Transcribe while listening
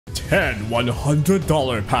10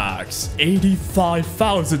 $100 packs,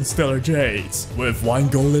 85,000 stellar jades. With one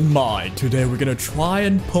goal in mind, today we're gonna try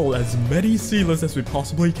and pull as many Seeles as we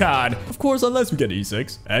possibly can. Of course, unless we get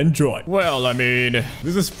E6. Enjoy. Well, I mean,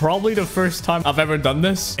 this is probably the first time I've ever done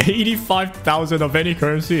this. 85,000 of any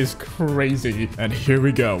currency is crazy. And here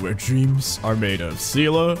we go, where dreams are made of.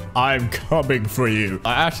 Seele, I'm coming for you.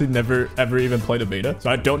 I actually never ever even played a beta, so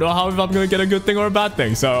I don't know how if I'm gonna get a good thing or a bad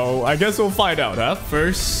thing. So I guess we'll find out, huh?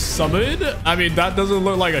 First summon. I mean, that doesn't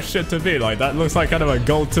look like a shit to me. Like, that looks like kind of a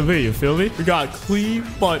gold to me. You feel me? We got Cleve,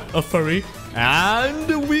 but a furry.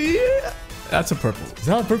 And we... That's a purple. Is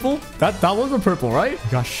that a purple? That was a purple, right?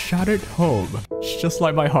 We got Shattered Home. It's just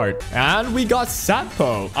like my heart. And we got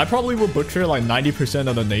Satpo. I probably will butcher like 90%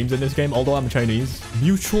 of the names in this game, although I'm Chinese.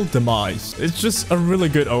 Mutual Demise. It's just a really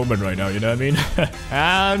good omen right now, you know what I mean?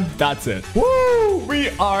 And that's it. Woo! We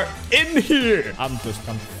are in here. I'm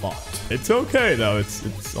fucked. It's okay though.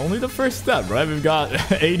 It's only the first step, right? We've got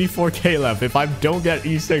 84k left. If I don't get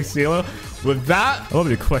E6 Seele, with that, I'll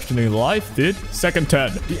be questioning life, dude. Second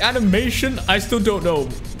 10. The animation, I still don't know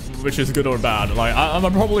which is good or bad. Like, I'm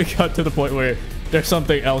probably cut to the point where there's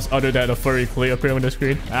something else other than a furry clay appearing on the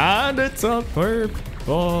screen. And it's a perp.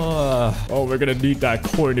 Oh, we're gonna need that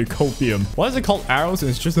cornucopium. Why is it called arrows? And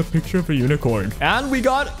it's just a picture of a unicorn. And we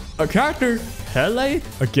got a character, Pele.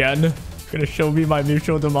 Again, gonna show me my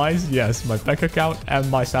mutual demise. Yes, my bank account and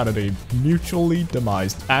my sanity mutually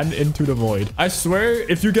demised and into the void. I swear,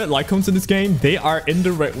 if you get lycones in this game, they are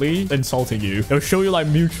indirectly insulting you. They'll show you like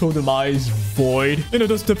mutual demise, void. You know,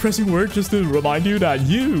 those depressing words just to remind you that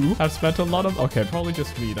you have spent a lot of... Okay, probably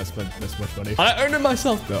just me that spent this much money. I earned it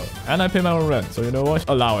myself though, and I pay my own rent. So you know what?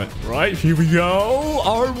 Allow it. Right, here we go.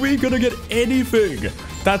 Are we gonna get anything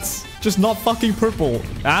that's just not fucking purple?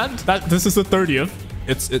 And this is the 30th.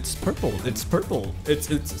 It's purple. It's purple.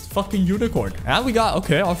 It's fucking unicorn. And we got,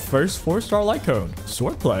 okay, our first 4-star lycone.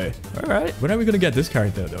 Swordplay. All right. When are we gonna get this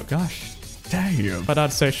character though? Gosh. Damn. But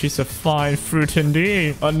I'd say she's a fine fruit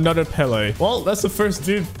indeed. Another Pele. Well, that's the first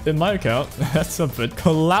dude in my account. That's something.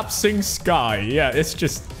 Collapsing sky. Yeah, it's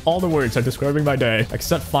just all the words are describing my day.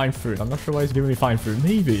 Except fine fruit. I'm not sure why he's giving me fine fruit.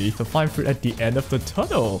 Maybe it's a fine fruit at the end of the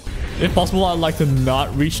tunnel. If possible, I'd like to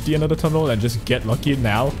not reach the end of the tunnel and just get lucky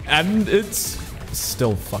now. And it's...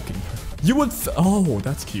 still fucking... You would... Oh,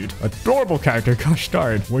 that's cute. Adorable character. Gosh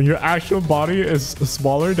darn. When your actual body is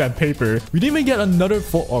smaller than paper. We didn't even get another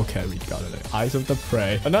 4... Okay, we got it. Eyes of the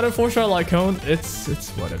Prey. Another 4-star lycone. It's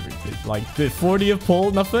whatever. Like, the 40th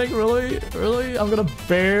pull. Nothing? Really? Really? I'm gonna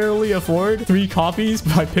barely afford 3 copies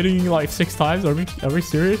by pitting like 6 times. Are we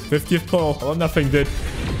serious? 50th pull. Well, nothing did.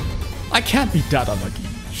 I can't be that unlucky.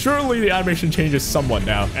 Surely the animation changes somewhat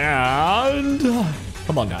now. And...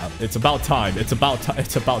 come on now. It's about time. It's about time.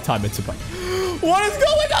 It's about time. It's about... What is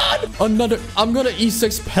going on? Another... I'm gonna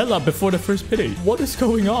E6 Pella before the first pity. What is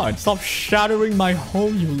going on? Stop shattering my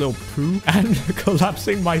home, you little poo. And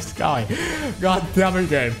collapsing my sky. God damn it,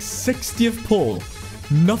 game. 60th pull.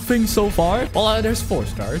 Nothing so far. Well, there's 4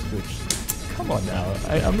 stars, which... Come on now.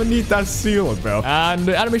 I'm gonna need that Seele, bro. And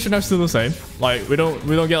the animation is still the same. Like, we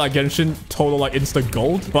don't get like Genshin total like instant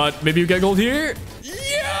gold. But maybe you get gold here.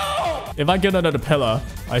 If I get another Pella,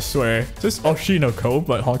 I swear. This Oshino Cove,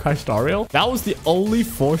 but Honkai Star Rail. That was the only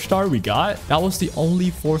 4-star we got. That was the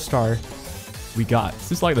only 4-star we got.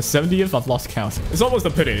 This is like the 70th. I've lost count. It's almost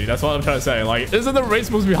a pity. That's what I'm trying to say. Like, isn't the rate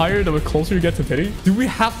supposed to be higher the closer you get to pity? Do we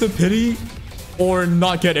have to pity or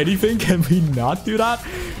not get anything? Can we not do that?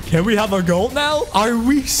 Can we have a gold now? Are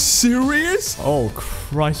we serious? Oh,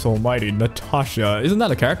 Christ almighty. Natasha. Isn't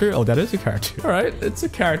that a character? Oh, that is a character. All right. It's a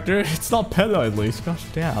character. It's not Pella at least. Gosh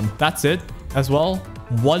damn. That's it as well.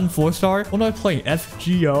 1 4-star. What am I playing?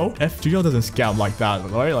 FGO? FGO doesn't scam like that,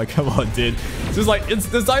 right? Like, come on, dude. It's just like,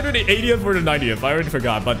 it's either the 80th or the 90th. I already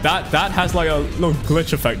forgot. But that has like a little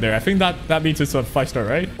glitch effect there. I think that means it's a 5-star,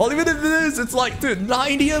 right? Well, even if it is, it's like, dude,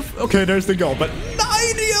 90th? Okay, there's the goal. But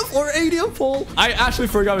 90th or 80th pull? I actually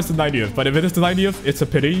forgot it's the 90th. But if it is the 90th, it's a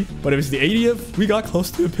pity. But if it's the 80th, we got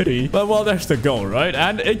close to a pity. But well, there's the goal, right?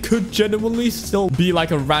 And it could genuinely still be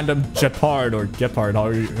like a random Gepard or Gepard,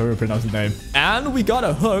 however you pronounce the name. And we got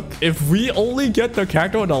a hook. If we only get the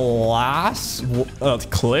character on the last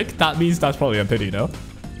click, that means that's probably a pity, no?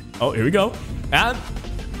 Oh, here we go. And...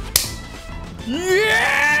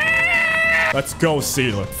 yeah! Let's go,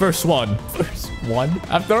 Seele. First one. First one?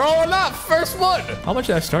 After all of that, first one! How much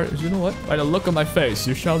did I start? You know what? By the look on my face,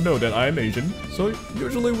 you shall know that I am Asian. So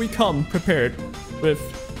usually we come prepared with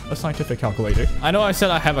a scientific calculator. I know I said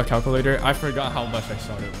I have a calculator. I forgot how much I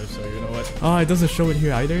started with, so you know what? Oh, it doesn't show it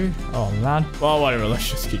here either. Oh, man. Well, whatever. Let's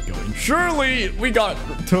just keep going. Surely we got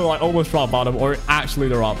to like almost rock bottom, or actually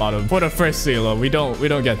the rock bottom for the first Seele. We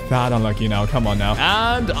don't get that unlucky now. Come on now.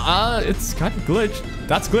 And it's kind of glitched.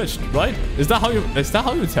 That's glitched, right? Is that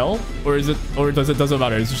how you tell? Or is it, or doesn't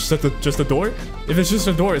matter? Is it just a door? If it's just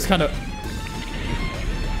a door, it's kind of...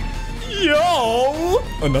 Yo!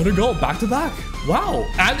 Another goal, back to back. Wow.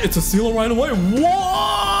 And it's a Seele right away.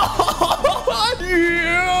 What?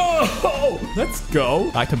 Yo! Let's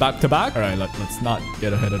go. Back to back to back. All right, let's not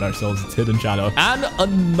get ahead of ourselves. It's hidden shadow. And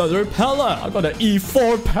another Pella. I got an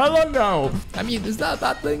E4 Pella now. I mean, is that a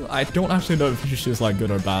bad thing? I don't actually know if she's like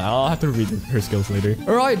good or bad. I'll have to read her skills later.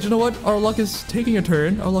 All right, you know what? Our luck is taking a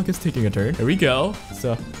turn. Here we go.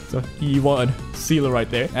 So E1 Seele right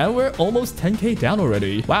there. And we're almost 10k down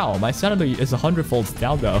already. Wow, my sanity is 100 folds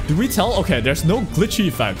down though. Did we tell? Okay, there's no glitchy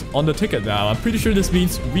effect on the ticket now. I'm pretty sure this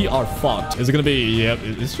means we are fucked. Is it gonna be... Yep,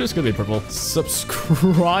 it's just gonna be purple.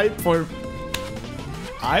 Subscribe for...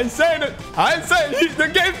 I ain't saying it. The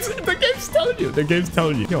game's telling you. The game's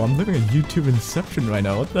telling you. Yo, I'm living a YouTube inception right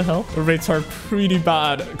now. What the hell? The rates are pretty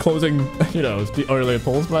bad closing, you know, the earlier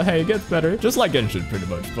polls, but hey, it gets better. Just like Genshin, pretty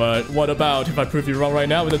much. But what about if I prove you wrong right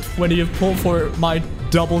now with a 20th pull for my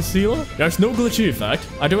double Seele? There's no glitchy effect.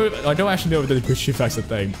 I don't actually know if the glitchy effect's a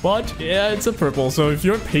thing, but yeah, it's a purple. So if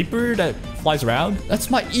you're paper that flies around,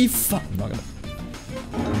 that's my E5. I'm not gonna...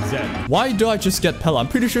 Zen. Why do I just get Pella? I'm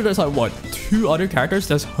pretty sure there's like, what, 2 other characters?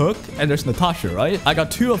 There's Hook and there's Natasha, right? I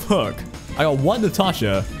got 2 of Hook. I got 1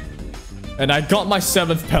 Natasha. And I got my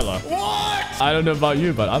 7th Pella. What? I don't know about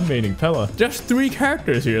you, but I'm maining Pella. There's 3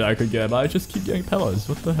 characters here that I could get, but I just keep getting Pellas.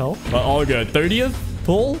 What the hell? But all good. 30th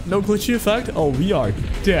pull? No glitchy effect? Oh, we are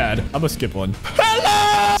dead. I'm gonna skip one.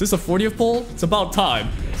 Pella! Is this a 40th pull? It's about time.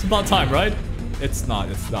 It's about time, right? It's not.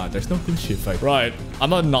 There's no glitchy effect. Right. I'm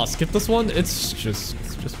gonna not skip this one. It's just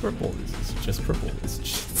purple. It's just purple. It's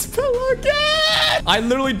just Pella again. I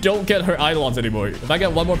literally don't get her Eidolons anymore. If I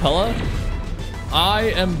get one more Pella,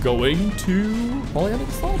 I am going to probably have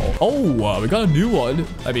install. Oh, we got a new one.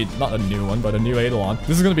 I mean, not a new one, but a new Eidolon.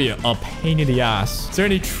 This is gonna be a pain in the ass. Is there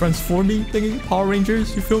any transforming thingy? Power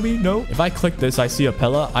Rangers? You feel me? No. If I click this, I see a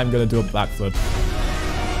Pella. I'm gonna do a backflip.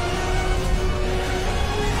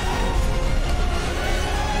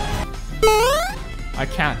 I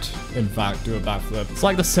can't, in fact, do a backflip. It's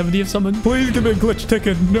like the 70th summon. Please give me a glitch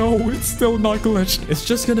ticket. No, it's still not glitched. It's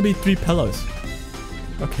just gonna be 3 Pellas.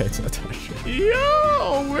 Okay, it's Natasha.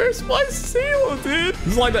 Yo, where's my Seele, dude? This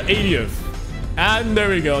is like the 80th. And there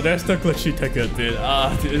we go. There's the glitchy ticket, dude.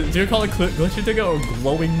 Do you call it glitchy ticket or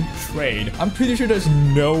glowing trade? I'm pretty sure there's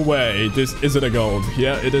no way this isn't a gold.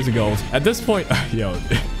 Yeah, it is a gold. At this point, yo,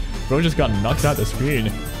 bro just got knocked out the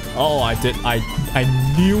screen. Oh, I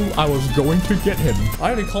knew I was going to get him.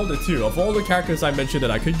 I already called it too. Of all the characters I mentioned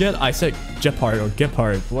that I could get, I said Gepard or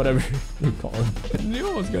Gepard, whatever you call him. I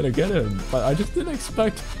knew I was going to get him, but I just didn't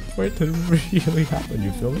expect for it to really happen,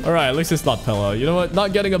 you feel me? All right, at least it's not Pella. You know what?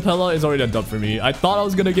 Not getting a Pella is already a dub for me. I thought I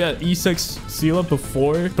was going to get E6 Seele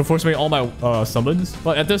before submitting all my summons,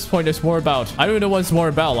 but at this point, it's more about, I don't even know what it's more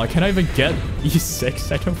about. Like, can I even get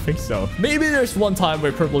E6? I don't think so. Maybe there's one time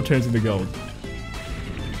where purple turns into gold.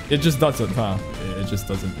 It just doesn't, huh? It just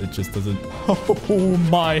doesn't. Oh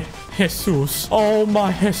my Jesus. Oh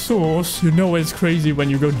my Jesus. You know it's crazy when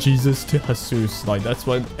you go Jesus to Jesus. Like, that's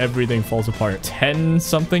when everything falls apart. 10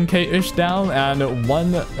 something K-ish down and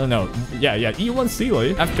E1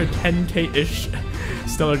 Seele after 10k-ish.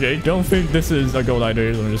 Stellar Jade. Don't think this is a gold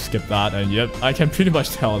either. Let me just skip that. And yep, I can pretty much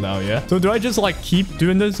tell now, yeah? So do I just like keep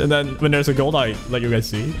doing this and then when there's a gold, I let you guys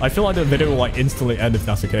see? I feel like the video will like instantly end if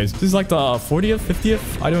that's the case. This is like the 40th,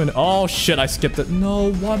 50th? I don't know. Oh shit, I skipped it.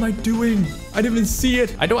 No, what am I doing? I didn't even see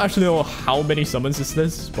it. I don't actually know how many summons is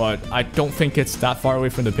this, but I don't think it's that far away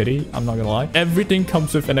from the pity. I'm not gonna lie. Everything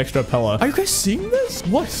comes with an extra Pella. Are you guys seeing this?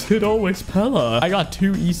 Why is it always Pella? I got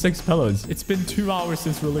 2 E6 Pellas. It's been 2 hours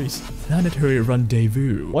since release. Planetary Rendezvous.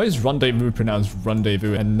 Why is rendezvous pronounced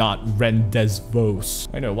rendezvous and not rendezvous?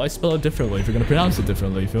 I know, why spell it differently if you're gonna pronounce it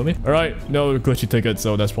differently, you feel me? All right, no glitchy ticket,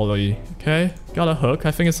 so that's probably okay. Got a hook.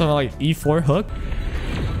 I think it's something like E4 hook.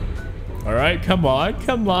 All right, come on.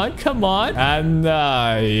 And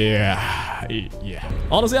yeah.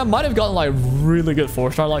 Honestly, I might have gotten like really good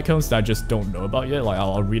 4-star light cones that I just don't know about yet. Like,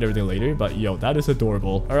 I'll read everything later, but yo, that is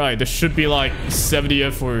adorable. All right, this should be like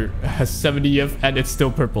 70th or 70th and it's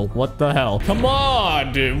still purple. What the hell? Come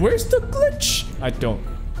on, dude. Where's the glitch? I don't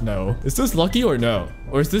know. Is this lucky or no?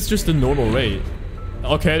 Or is this just a normal rate?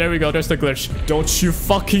 Okay, there we go. There's the glitch. Don't you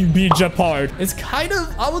fucking be Japard. It's kind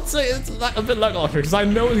of, I would say it's like a bit lackluster because I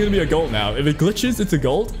know it's gonna be a gold now. If it glitches, it's a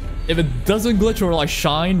gold. If it doesn't glitch or like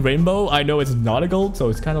shine rainbow, I know it's not a gold. So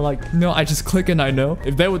it's kind of like, no, I just click and I know.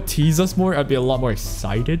 If they would tease us more, I'd be a lot more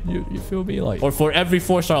excited. You feel me? Like, or for every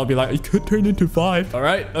 4-star, I'll be like, it could turn into 5. All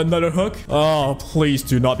right, another hook. Oh, please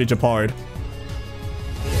do not be Japard.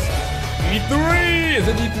 E3! Is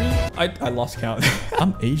it E3? I lost count.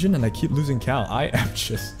 I'm Asian and I keep losing count.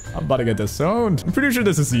 I'm about to get disowned. I'm pretty sure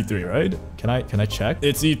this is E3, right? Can I check?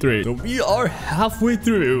 It's E3. So we are halfway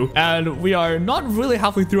through and we are not really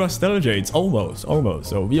halfway through our Stellar Jades. Almost.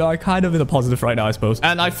 So we are kind of in the positive right now, I suppose.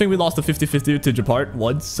 And I think we lost the 50-50 to Japard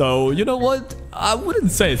once. So you know what? I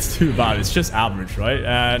wouldn't say it's too bad. It's just average, right?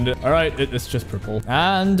 And all right, it's just purple.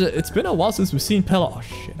 And it's been a while since we've seen Pella. Oh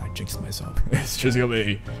shit, I jinxed myself. It's just gonna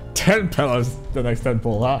be 10 Pellas the next 10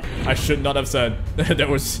 pull, huh? I should not have said there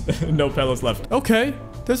was no Pellas left. Okay.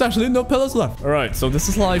 There's actually no Pellas left. All right, so this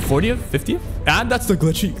is like 40th, 50th. And that's the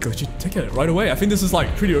glitchy ticket right away. I think this is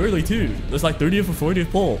like pretty early too. There's like 30th or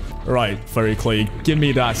 40th pull. All right, Furry Clee, give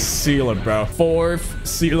me that Seele, bro. 4th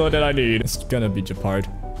Seele that I need. It's gonna be Japard.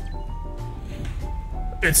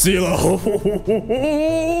 It's Seele.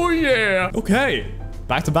 Oh, yeah. Okay,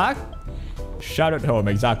 back to back. Shout at home,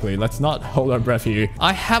 exactly. Let's not hold our breath here.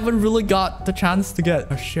 I haven't really got the chance to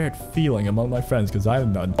get a shared feeling among my friends because I have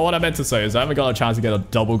none. What I meant to say is I haven't got a chance to get a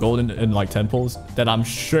double gold in like 10 pulls that I'm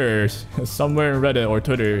sure somewhere in Reddit or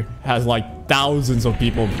Twitter has like thousands of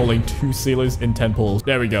people pulling 2 Seeles in 10 pulls.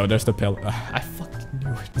 There we go. There's the Pella. I fucking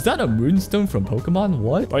knew it. Is that a moonstone from Pokemon?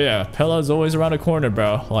 What? Oh yeah, Pella's always around the corner,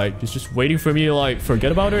 bro. Like, she's just waiting for me to like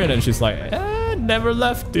forget about her and then she's like, never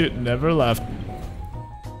left, dude. Never left.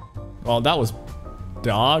 Well, that was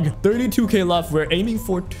dog. 32k left. We're aiming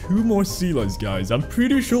for 2 more Seeles, guys. I'm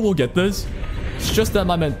pretty sure we'll get this. It's just that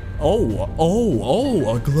my man. Oh,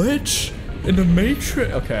 a glitch in the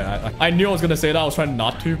Matrix. Okay, I knew I was gonna say that. I was trying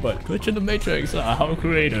not to, but glitch in the Matrix. How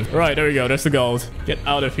creative. All right, there we go. There's the gold. Get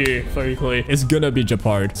out of here, Furry Clee. It's gonna be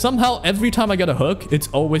Japard. Somehow, every time I get a hook, it's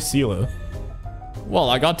always Seele. Well,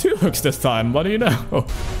 I got 2 hooks this time. What do you know? Oh.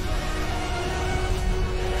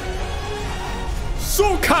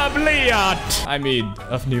 I mean,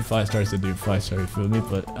 of new 5-stars to new 5-star, you feel me?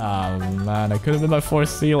 But, man, I could have been my 4th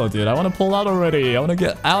Seele, dude. I want to pull out already. I want to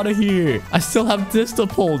get out of here. I still have this to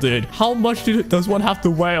pull, dude. How much does one have to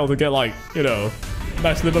wail to get, like, you know,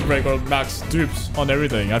 max limit break or max dupes on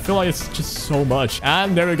everything? I feel like it's just so much.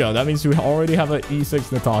 And there we go. That means we already have an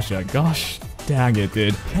E6 Natasha. Gosh, dang it,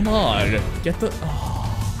 dude. Come on. Get the...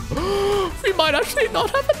 Oh. We might actually not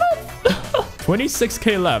have enough.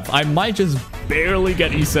 26k left. I might just barely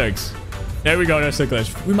get E6. There we go. There's the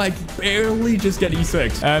glitch. We might barely just get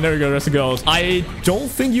E6. And there we go. There's the goals. I don't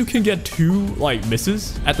think you can get 2 like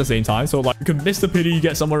misses at the same time. So like you can miss the pity,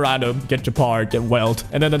 get somewhere random, get Japard, get Welt,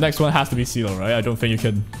 and then the next one has to be Seele, right? I don't think you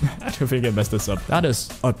can. I don't think you can mess this up. That is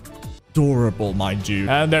adorable, mind you.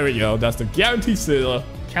 And there we go. That's the guaranteed Seele.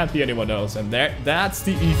 Can't be anyone else. And that's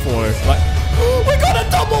the E4. Like, we got a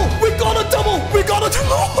double! We got a double! We got a double!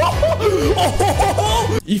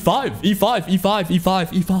 E5, E5, E5,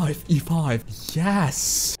 E5, E5, E5.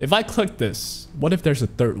 Yes. If I click this, what if there's a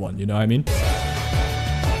 3rd one? You know what I mean?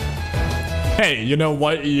 Hey, you know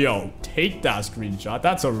what? Yo, take that screenshot.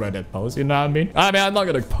 That's a Reddit post. You know what I mean? I mean, I'm not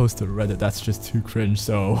gonna post to Reddit. That's just too cringe.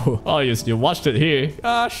 So, oh, you watched it here.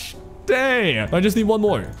 Gosh. Damn. I just need 1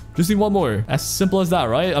 more. Just need 1 more. As simple as that,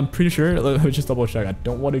 right? I'm pretty sure. Let me just double check. I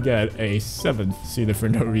don't want to get a 7th Seele for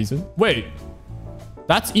no reason. Wait.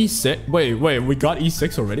 That's E6. Wait. We got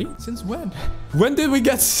E6 already? Since when? When did we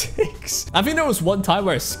get 6? I think there was one time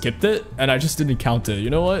where I skipped it and I just didn't count it. You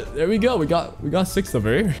know what? There we go. We got 6 of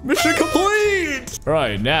her. Mission complete. All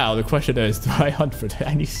right. Now the question is, do I hunt for that?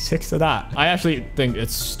 I need 6 of that. I actually think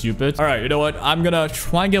it's stupid. All right. You know what? I'm gonna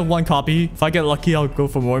try and get 1 copy. If I get lucky, I'll go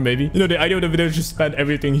for more maybe. You know, the idea of the video is just spend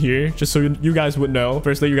everything here just so you guys would know.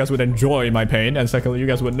 Firstly, you guys would enjoy my pain. And secondly, you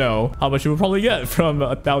guys would know how much you would probably get from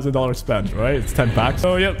 $1,000 spent, right? It's 10 packs.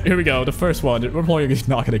 So yep, here we go. The first one. We're probably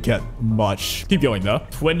not gonna get much. Keep going though.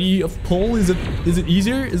 20 of pull. Is it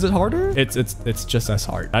easier? Is it harder? It's just as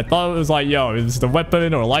hard. I thought it was like, yo, it's the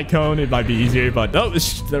weapon or light cone. It might be easier, but no,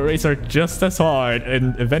 the rates are just as hard.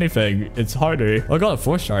 And if anything, it's harder. I got a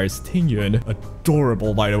 4-star. It's Tingyun.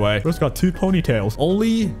 Adorable, by the way. First got 2 ponytails.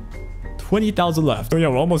 Only 20,000 left. So yeah,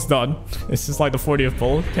 we're almost done. It's just like the 40th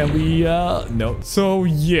pull. Can we, no. So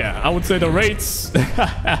yeah, I would say the rates.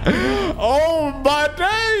 Oh my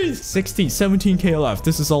days. 17k left.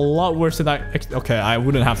 This is a lot worse than okay, I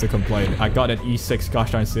wouldn't have to complain. I got an E6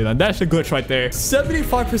 gosh darn Seele. And that's a glitch right there.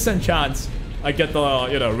 75% chance I get the,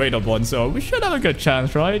 you know, rate up one. So we should have a good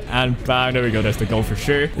chance, right? And bang, there we go. There's the goal for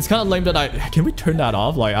sure. It's kind of lame that can we turn that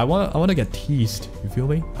off? Like, I want to get teased. You feel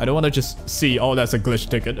me? I don't want to just see, oh, that's a glitch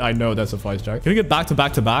ticket. I know that's a 5-star. Can we get back to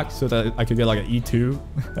back to back so that I could get like an E2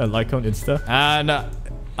 Lycone Insta? And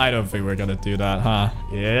I don't think we're gonna do that, huh?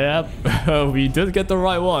 Yep. We did get the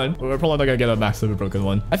right one. We're probably not gonna get a max level broken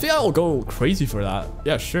one. I think I'll go crazy for that.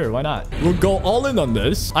 Yeah, sure. Why not? We'll go all in on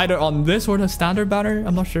this. Either on this or the standard banner.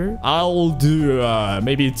 I'm not sure. I'll do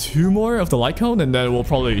maybe 2 more of the Lycone, and then we'll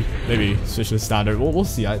probably maybe switch to standard. We'll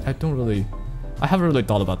see. I haven't really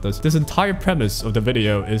thought about this. This entire premise of the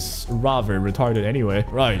video is rather retarded anyway.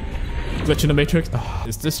 Right. Glitch in the Matrix.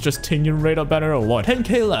 Is this just 10-year radar banner or what?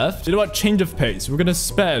 10k left. You know what? Change of pace. We're gonna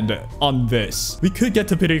spend on this. We could get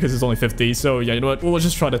to pity because it's only 50. So yeah, you know what? We'll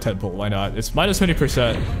just try the 10 pull. Why not? It's minus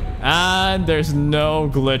 20%. And there's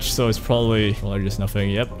no glitch, so it's probably just nothing.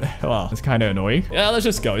 Yep. Wow, it's kind of annoying. Yeah, let's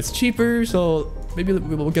just go. It's cheaper, so maybe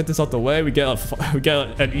we'll get this out the way. We get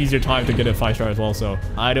an easier time to get a 5-star as well, so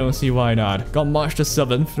I don't see why not. Got March the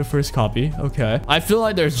 7th for the first copy. Okay. I feel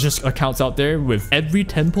like there's just accounts out there with every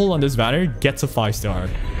 10 pull on this banner gets a 5-star.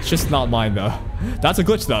 It's just not mine though. That's a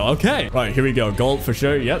glitch though. Okay. Right, here we go. Gold for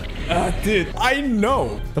sure. Yep. Dude, I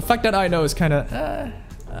know. The fact that I know is kind of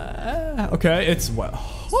okay. It's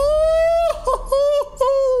well.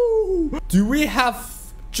 Do we have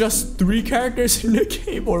just 3 characters in the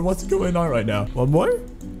game, or what's going on right now? One more?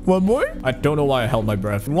 One more? I don't know why I held my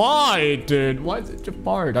breath. Why, dude? Why is it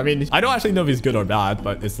Jafar? I mean, I don't actually know if he's good or bad,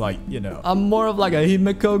 but it's like, you know, I'm more of like a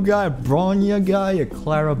Himiko guy, a Bronya guy, a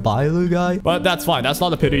Clara Bailu guy. But that's fine. That's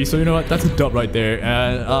not a pity. So you know what? That's a dub right there.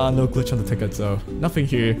 And no glitch on the ticket, so nothing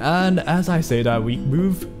here. And as I say that, we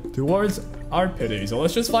move towards our pity. So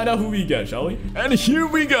let's just find out who we get, shall we? And here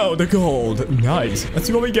we go, the gold. Nice. Let's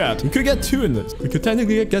see what we get. We could get 2 in this. We could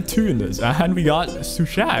technically get 2 in this. And we got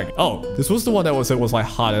Sushag. Oh, this was the one that was like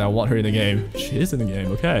hot and I want her in the game. She is in the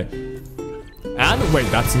game. Okay. And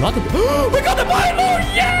wait, that's not the... we got the Bible!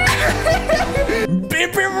 Yeah!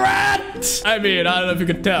 Baby rat! I mean, I don't know if you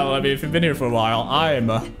could tell. I mean, if you've been here for a while, I'm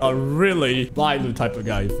a really Bailu type of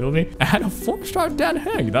guy, you feel me? And a 4-star Dan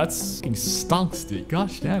Heng. That's fucking stonks, dude.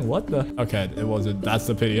 Gosh dang, what the... Okay, it wasn't. That's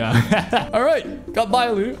the pity, yeah. All right, got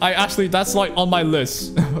Bailu. That's like on my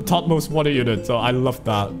list. Topmost water unit, so I love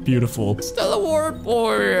that. Beautiful. Stella Warp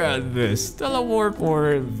or this? Stella Warp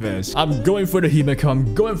or this? I'm going for the Himiko.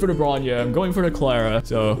 I'm going for the Bronya. I'm going for the Clara.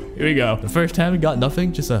 So here we go. The first time we got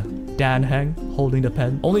nothing, just a Dan Heng holding the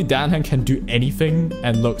pen. Only Dan Heng can do anything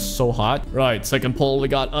and look so hot. Right, second pull, we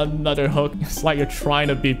got another hook. It's like you're trying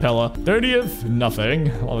to beat Pella. 30th, nothing.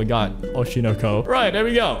 Well, we got Oshinoko. Right, there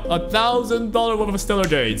we go. $1,000 worth of stellar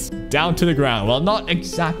jades down to the ground. Well, not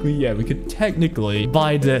exactly yet. We could technically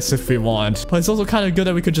buy this if we want, but it's also kind of good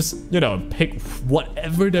that we could just, you know, pick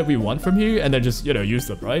whatever that we want from here and then just, you know, use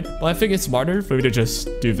them, right? But I think it's smarter for me to just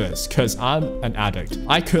do this because I'm an addict.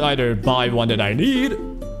 I could either buy one that I need,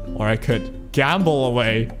 or I could gamble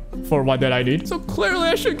away for one that I need. So clearly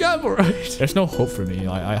I should gamble, right? There's no hope for me.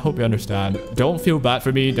 I hope you understand. Don't feel bad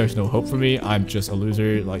for me. There's no hope for me. I'm just a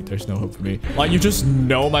loser. Like, there's no hope for me. Like, you just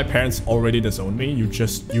know my parents already disowned me. You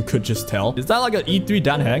could just tell. Is that like an E3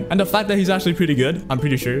 Dan Heng? And the fact that he's actually pretty good, I'm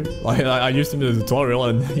pretty sure. Like, I used him in the tutorial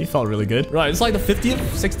and he felt really good. Right, it's like the 50th,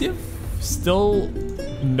 60th? Still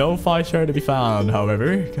no 5-star to be found,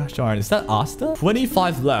 however. Gosh darn, is that Asta?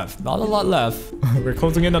 25 left. Not a lot left. We're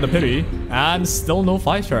closing in on the pity. And still no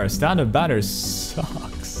 5-star. Standard banner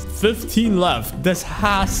sucks. 15 left. This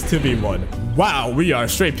has to be one. Wow, we are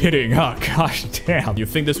straight pitting. Oh, gosh damn. You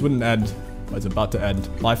think this wouldn't end? But it's about to end.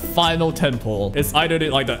 My final 10 pull. It's either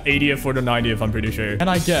like the 80th or the 90th, I'm pretty sure. And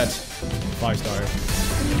I get 5-star.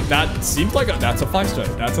 That seems like that's a 5-star.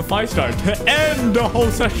 That's a 5-star to end the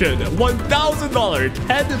whole session. $1,000,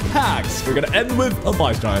 10 packs. We're gonna end with a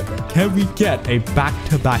 5-star. Can we get a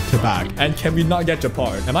back-to-back-to-back? And can we not get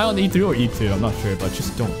Japar? Am I on E3 or E2? I'm not sure, but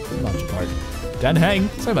just don't. Not Japar. Dan Heng.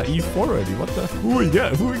 It's like about E4 already. What the? Who we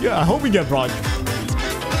get? Who we get? I hope we get Brock.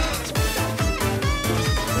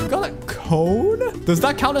 Got a cone? Does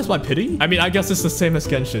that count as my pity? I mean, I guess it's the same as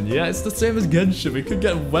Genshin. Yeah, it's the same as Genshin. We could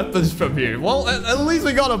get weapons from here. Well, at least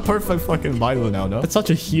we got a perfect fucking Bailu now, no? It's such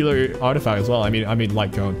a healer artifact as well. I mean,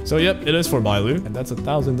 light cone. So, yep, it is for Bailu. And that's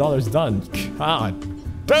 $1,000 done. God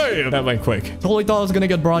Damn, that went quick. Totally thought I was gonna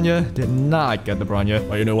get Bronya. Did not get the Bronya.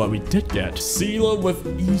 But you know what? We did get Seele with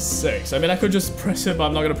E6. I mean, I could just press it, but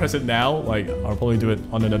I'm not gonna press it now. Like, I'll probably do it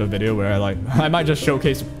on another video where I might just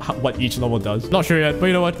showcase what each level does. Not sure yet, but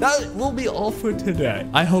you know what? That will be all for today.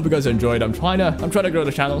 I hope you guys enjoyed. I'm trying to grow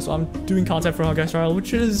the channel, so I'm doing content for Honkai Style,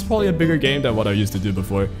 which is probably a bigger game than what I used to do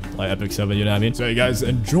before, like Epic 7, you know what I mean? So you guys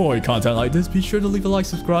enjoy content like this, be sure to leave a like,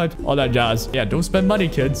 subscribe, all that jazz. Yeah, don't spend money,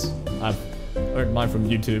 kids. I've earned mine from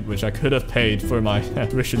YouTube, which I could have paid for my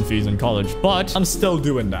tuition fees in college, but I'm still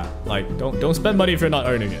doing that. Like, don't spend money if you're not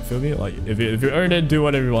earning it, feel me? Like, if you earn it, do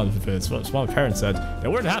whatever you want with it. It's what my parents said. They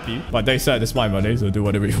weren't happy, but they said it's my money, so do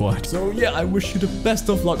whatever you want. So yeah, I wish you the best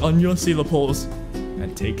of luck on your Seele pulls,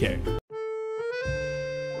 and take care.